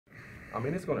I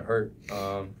mean, it's going to hurt.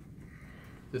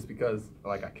 Just because,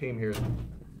 like, I came here,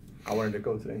 I wanted to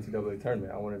go to the NCAA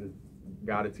tournament. I wanted to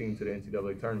guide a team to the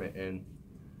NCAA tournament, and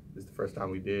this is the first time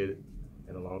we did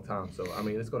in a long time. So, I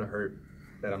mean, it's going to hurt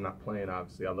that I'm not playing,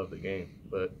 obviously. I love the game.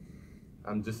 But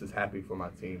I'm just as happy for my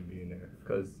team being there,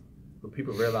 because what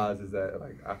people realize is that,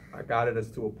 like, I guided us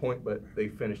to a point, but they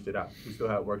finished it out. We still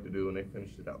have work to do, and they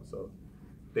finished it out. So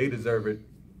they deserve it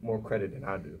more credit than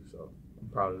I do. So I'm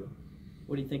proud of them.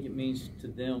 What do you think it means to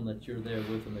them that you're there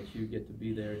with them, that you get to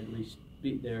be there, at least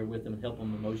be there with them and help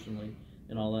them emotionally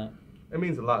and all that? It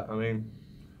means a lot. I mean,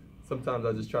 sometimes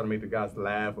I just try to make the guys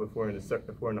laugh if we're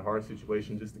in a hard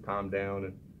situation, just to calm down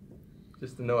and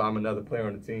just to know I'm another player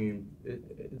on the team.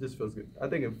 It just feels good. I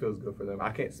think it feels good for them. I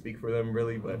can't speak for them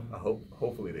really, but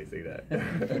hopefully they say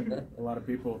that. A lot of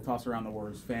people toss around the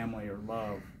words family or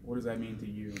love. What does that mean to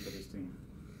you and for this team?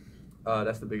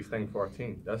 That's the biggest thing for our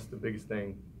team. That's the biggest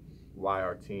thing why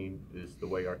our team is the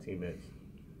way our team is.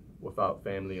 Without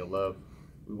family and love,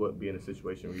 we wouldn't be in the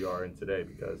situation we are in today,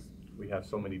 because we have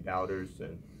so many doubters,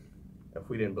 and if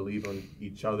we didn't believe in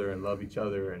each other and love each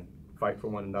other and fight for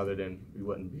one another, then we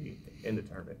wouldn't be in the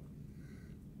tournament.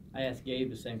 I asked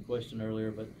Gabe the same question earlier,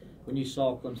 but when you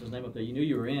saw Clemson's name up there, you knew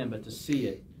you were in, but to see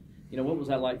it, you know, what was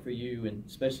that like for you, and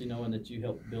especially knowing that you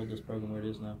helped build this program where it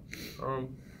is now?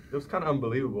 It was kind of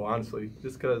unbelievable, honestly,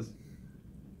 just because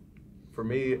for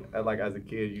me, like, as a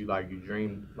kid, you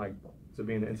dream like to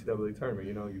be in the NCAA tournament.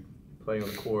 You know, you play on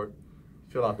the court,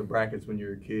 fill out the brackets when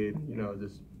you're a kid. You know,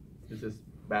 it's just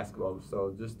basketball.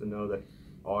 So just to know that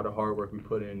all the hard work we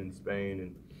put in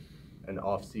Spain and the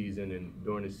off season and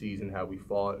during the season, how we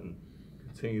fought and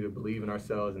continue to believe in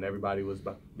ourselves, and everybody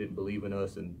didn't believe in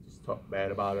us and just talk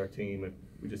bad about our team, and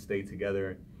we just stayed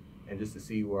together, and just to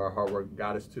see where our hard work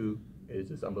got us to is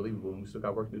just unbelievable. And we still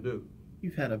got work to do.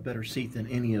 You've had a better seat than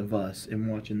any of us in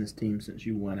watching this team since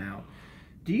you went out.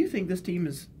 Do you think this team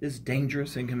is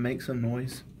dangerous and can make some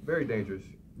noise? Very dangerous,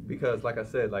 because like I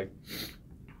said, like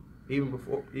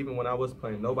even when I was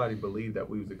playing, nobody believed that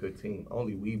we was a good team.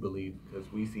 Only we believed,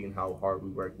 because we seen how hard we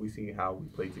work. We seen how we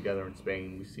played together in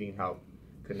Spain. We seen how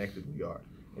connected we are.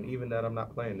 And even that I'm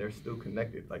not playing, they're still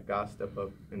connected. Like, guys step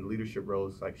up in leadership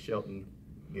roles, like Shelton,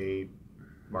 Gabe,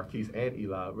 Marquise, and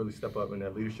Eli really step up in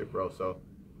that leadership role. So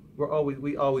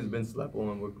we always been slept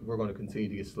on. We're going to continue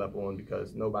to get slept on,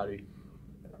 because nobody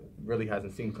really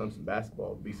hasn't seen Clemson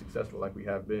basketball be successful like we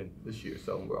have been this year.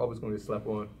 So we're always going to get slept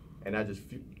on, and that just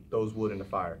throws wood in the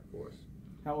fire for us.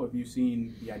 How have you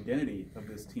seen the identity of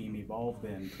this team evolve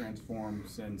then, transform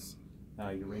since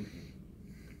your ring?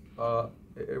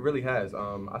 It really has.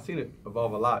 I've seen it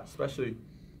evolve a lot. Especially,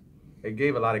 it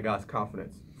gave a lot of guys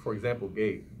confidence. For example,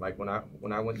 Gabe. Like, when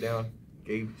I went down,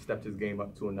 Gabe stepped his game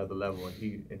up to another level, and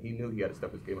he knew he had to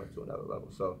step his game up to another level.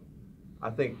 So I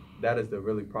think that is the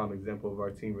really prime example of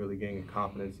our team really gaining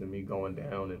confidence in me going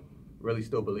down and really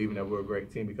still believing that we're a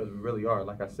great team, because we really are.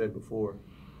 Like I said before,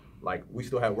 like, we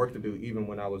still have work to do even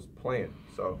when I was playing.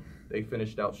 So they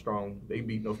finished out strong. They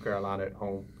beat North Carolina at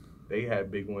home. They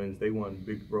had big wins. They won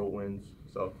big road wins.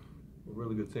 So we're a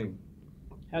really good team.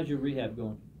 How's your rehab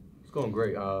going? It's going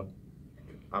great.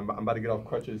 I'm about to get off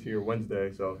crutches here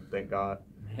Wednesday, so thank God.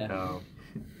 Yeah.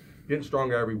 Getting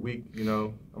stronger every week, you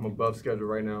know. I'm above schedule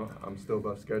right now. I'm still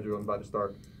above schedule. I'm about to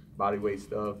start body weight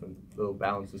stuff and little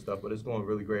balance and stuff, but it's going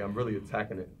really great. I'm really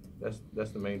attacking it.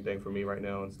 That's the main thing for me right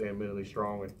now, and staying mentally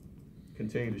strong and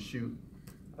continue to shoot.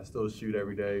 I still shoot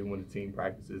every day when the team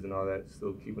practices and all that.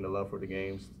 Still keeping the love for the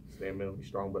games, staying mentally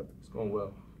strong, but it's going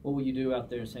well. What will you do out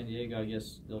there in San Diego? I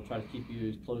guess they'll try to keep you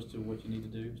as close to what you need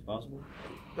to do as possible?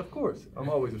 Of course. I'm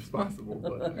always responsible,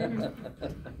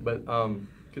 but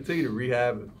continue to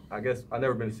rehab. I guess I've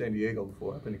never been to San Diego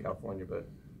before. I've been to California, but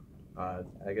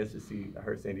I guess I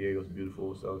heard San Diego's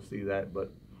beautiful, so see that.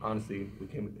 But honestly,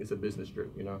 it's a business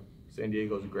trip, you know. San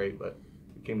Diego's great, but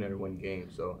we came there to win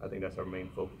games, so I think that's our main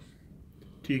focus.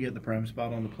 Do you get the prime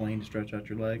spot on the plane to stretch out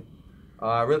your leg?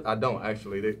 I don't,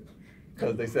 actually.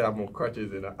 Because they said I'm on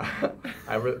crutches, and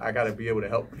I got to be able to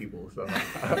help people, so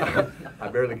I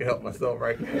barely can help myself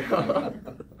right now.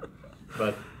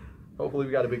 But hopefully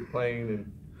we got a big plane,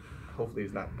 and hopefully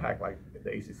it's not packed like the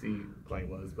ACC plane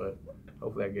was, but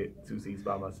hopefully I get 2 seats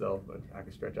by myself and I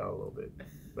can stretch out a little bit.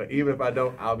 But even if I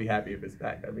don't, I'll be happy if it's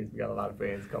packed. That means we got a lot of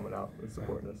fans coming out and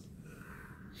supporting us.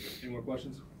 Any more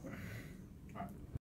questions?